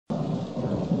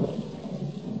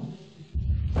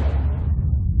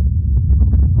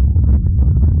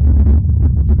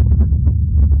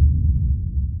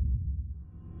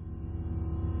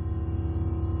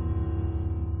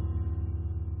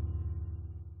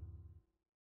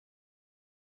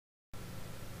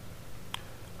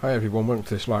Hi everyone, welcome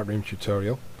to this Lightroom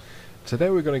tutorial.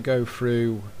 Today we're going to go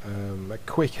through a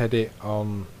quick edit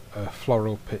on a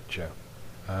floral picture.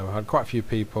 I've had quite a few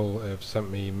people have sent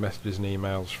me messages and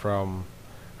emails from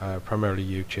primarily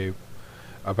YouTube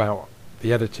about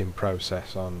the editing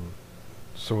process on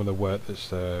some of the work that's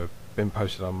been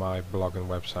posted on my blog and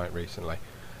website recently.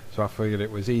 So I figured it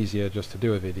was easier just to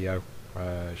do a video,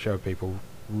 show people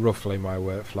roughly my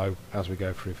workflow as we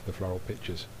go through for the floral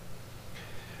pictures.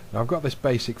 Now I've got this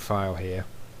basic file here.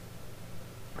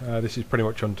 This is pretty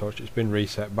much untouched. It's been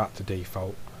reset back to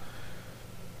default.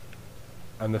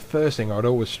 And the first thing I'd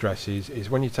always stress is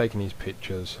when you're taking these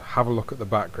pictures, have a look at the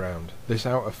background. This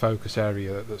out of focus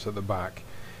area that's at the back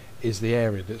is the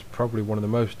area that's probably one of the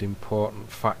most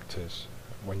important factors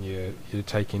when you're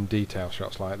taking detail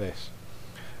shots like this.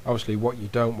 Obviously what you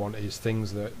don't want is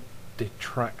things that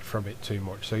detract from it too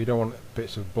much, so you don't want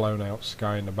bits of blown out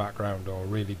sky in the background or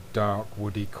really dark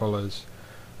woody colours.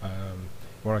 You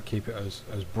want to keep it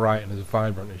as bright and as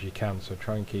vibrant as you can, so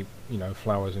try and keep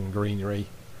flowers and greenery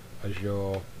as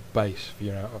your base for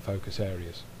your out of focus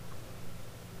areas.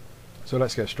 So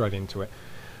let's get straight into it.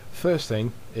 First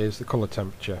thing is the colour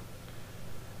temperature.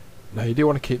 Now you do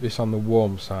want to keep this on the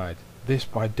warm side. This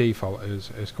by default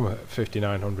has come at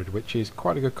 5900, which is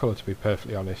quite a good colour to be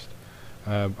perfectly honest.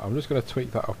 I'm just going to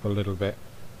tweak that up a little bit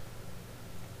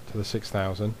to the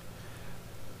 6000.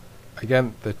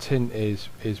 Again, the tint is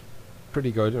pretty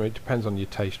good. I mean, it depends on your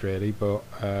taste really, but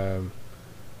I'm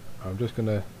just going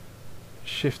to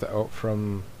shift that up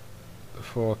from the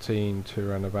 14 to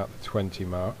around about the 20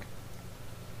 mark.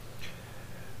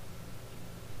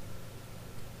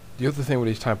 The other thing with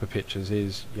these type of pictures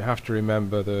is you have to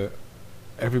remember that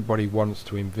everybody wants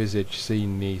to envisage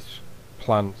seeing these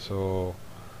plants or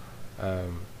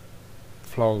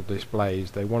floral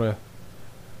displays. They want to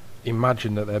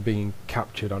imagine that they're being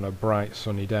captured on a bright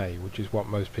sunny day, which is what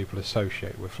most people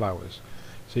associate with flowers.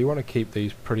 So you want to keep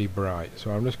these pretty bright. So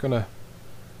I'm just going to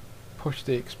push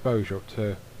the exposure up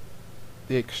to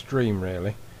the extreme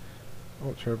really,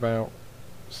 up to about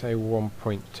say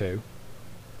 1.2.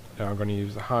 Now I'm going to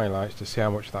use the highlights to see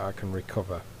how much that I can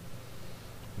recover.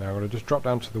 Now I'm going to just drop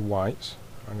down to the whites.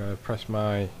 I'm going to press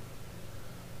my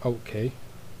Alt key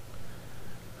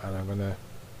and I'm going to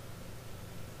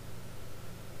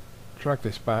drag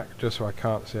this back just so I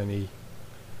can't see any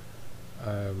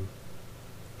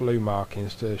blue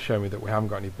markings to show me that we haven't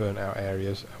got any burnt out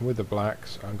areas. And with the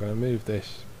blacks I'm going to move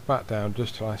this back down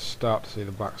just till I start to see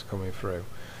the blacks coming through.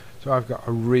 So I've got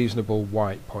a reasonable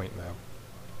white point now.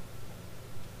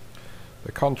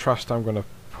 The contrast I'm going to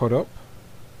put up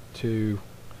to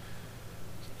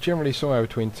generally somewhere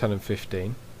between 10 and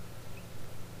 15.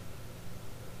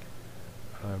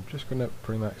 I'm just going to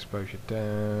bring that exposure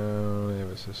down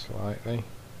ever so slightly.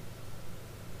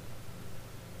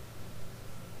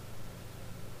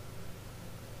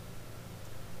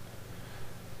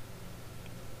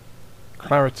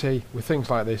 Clarity, with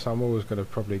things like this I'm always going to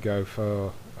probably go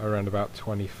for around about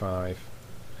 25.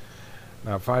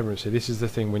 Now vibrancy, this is the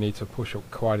thing we need to push up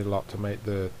quite a lot to make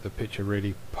the picture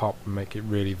really pop and make it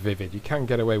really vivid. You can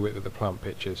get away with it with the plant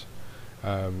pictures.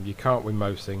 You can't with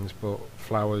most things, but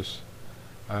flowers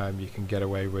you can get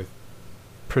away with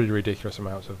pretty ridiculous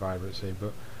amounts of vibrancy,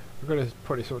 but we're going to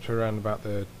put it sort of around about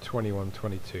the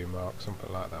 21-22 mark, something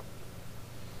like that.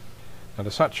 Now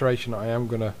the saturation I am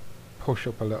going to push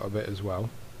up a little bit as well.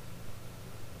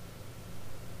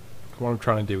 What I'm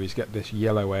trying to do is get this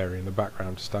yellow area in the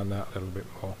background to stand out a little bit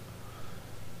more.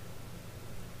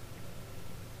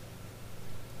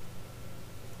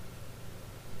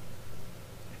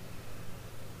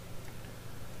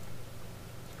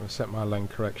 I'll set my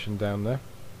length correction down there.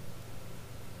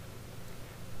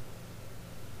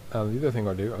 Now the other thing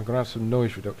I'll do, I'm going to have some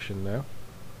noise reduction now.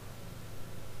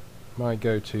 My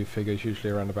go-to figure is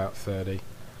usually around about 30,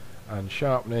 and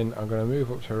sharpening I'm going to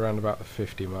move up to around about the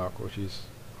 50 mark, which is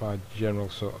my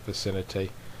general sort of vicinity,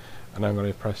 and I'm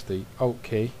going to press the Alt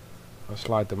key and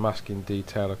slide the masking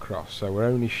detail across, so we're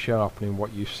only sharpening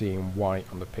what you see in white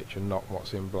on the picture, not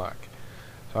what's in black.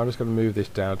 So I'm just going to move this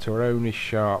down to we're only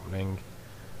sharpening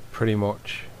pretty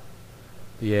much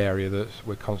the area that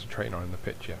we're concentrating on in the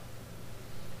picture.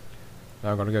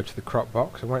 Now I'm going to go to the crop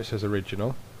box, and where it says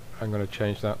original I'm going to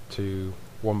change that to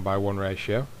 1:1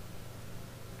 ratio,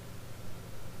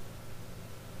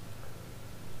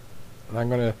 and I'm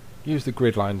going to use the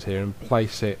grid lines here and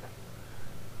place it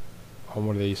on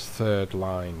one of these third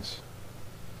lines.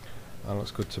 That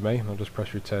looks good to me. I'll just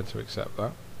press return to accept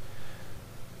that.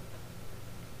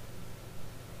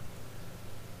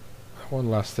 One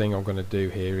last thing I'm going to do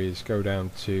here is go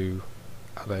down to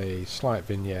add a slight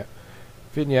vignette.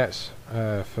 Vignettes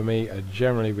for me are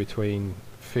generally between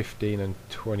 15 and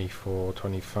 24,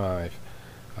 25.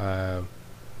 But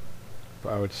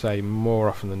I would say more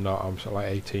often than not I'm sort of like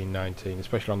 18, 19,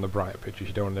 especially on the brighter pictures.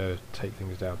 You don't want to take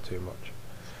things down too much.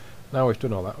 Now we've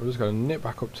done all that, we're just going to nip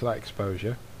back up to that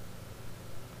exposure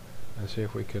and see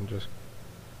if we can just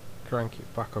crank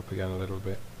it back up again a little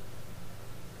bit.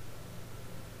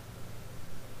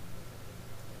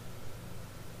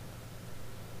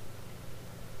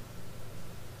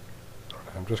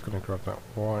 I'm just going to grab that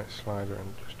white slider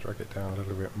and just drag it down a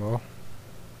little bit more.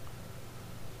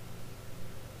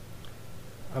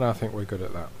 And I think we're good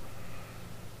at that.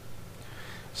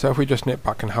 So if we just nip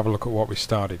back and have a look at what we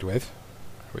started with,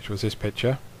 which was this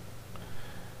picture,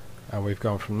 and we've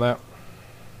gone from that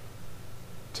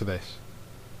to this.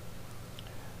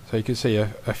 So you can see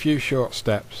a few short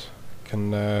steps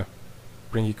can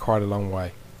bring you quite a long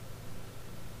way.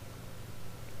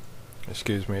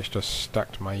 Excuse me, it's just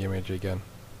stacked my image again.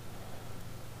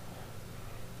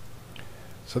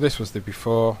 So this was the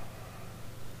before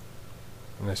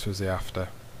and this was the after.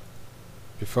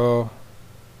 Before,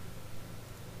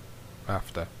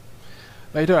 after.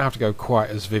 Now you don't have to go quite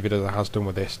as vivid as I has done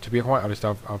with this. To be quite honest,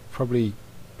 I've probably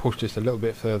pushed this a little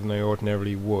bit further than I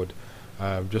ordinarily would,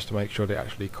 just to make sure they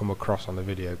actually come across on the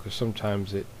video, because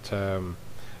sometimes the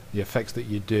effects that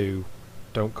you do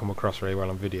don't come across very well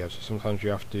on video, so sometimes you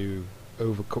have to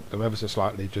overcook them ever so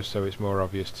slightly just so it's more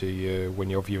obvious to you when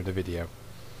you're viewing the video.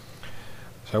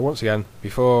 So once again,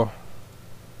 before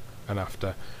and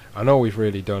after, and all we've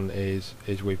really done is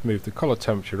we've moved the colour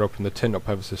temperature up and the tint up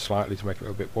ever so slightly to make it a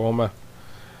little bit warmer.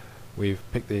 We've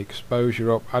picked the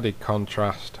exposure up, added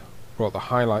contrast, brought the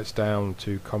highlights down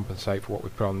to compensate for what we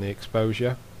put on the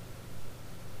exposure.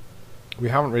 We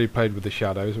haven't really played with the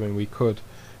shadows. I mean, we could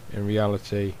in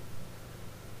reality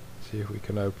see if we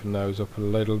can open those up a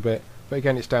little bit, but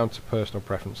again it's down to personal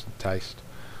preference and taste.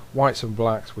 Whites and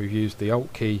blacks, we've used the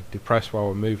Alt key, depress while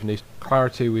we're moving these.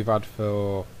 Clarity we've had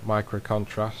for micro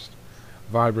contrast.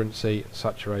 Vibrancy and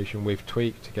saturation we've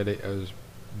tweaked to get it as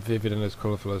vivid and as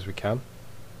colourful as we can.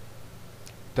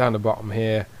 Down the bottom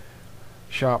here,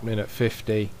 sharpening at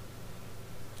 50.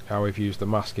 How we've used the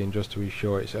masking just to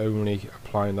ensure it's only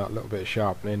applying that little bit of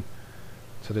sharpening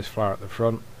to this flower at the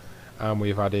front. And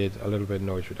we've added a little bit of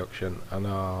noise reduction and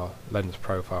our lens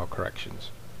profile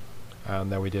corrections.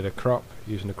 And then we did a crop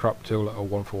using the crop tool at a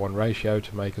 1:1 ratio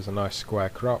to make us a nice square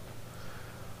crop.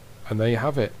 And there you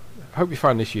have it. I hope you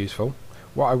find this useful.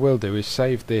 What I will do is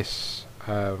save this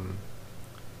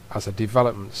as a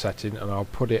development setting, and I'll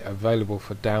put it available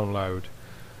for download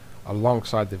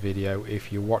alongside the video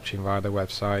if you're watching via the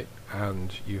website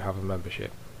and you have a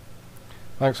membership.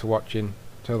 Thanks for watching.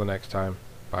 Till the next time,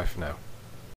 bye for now.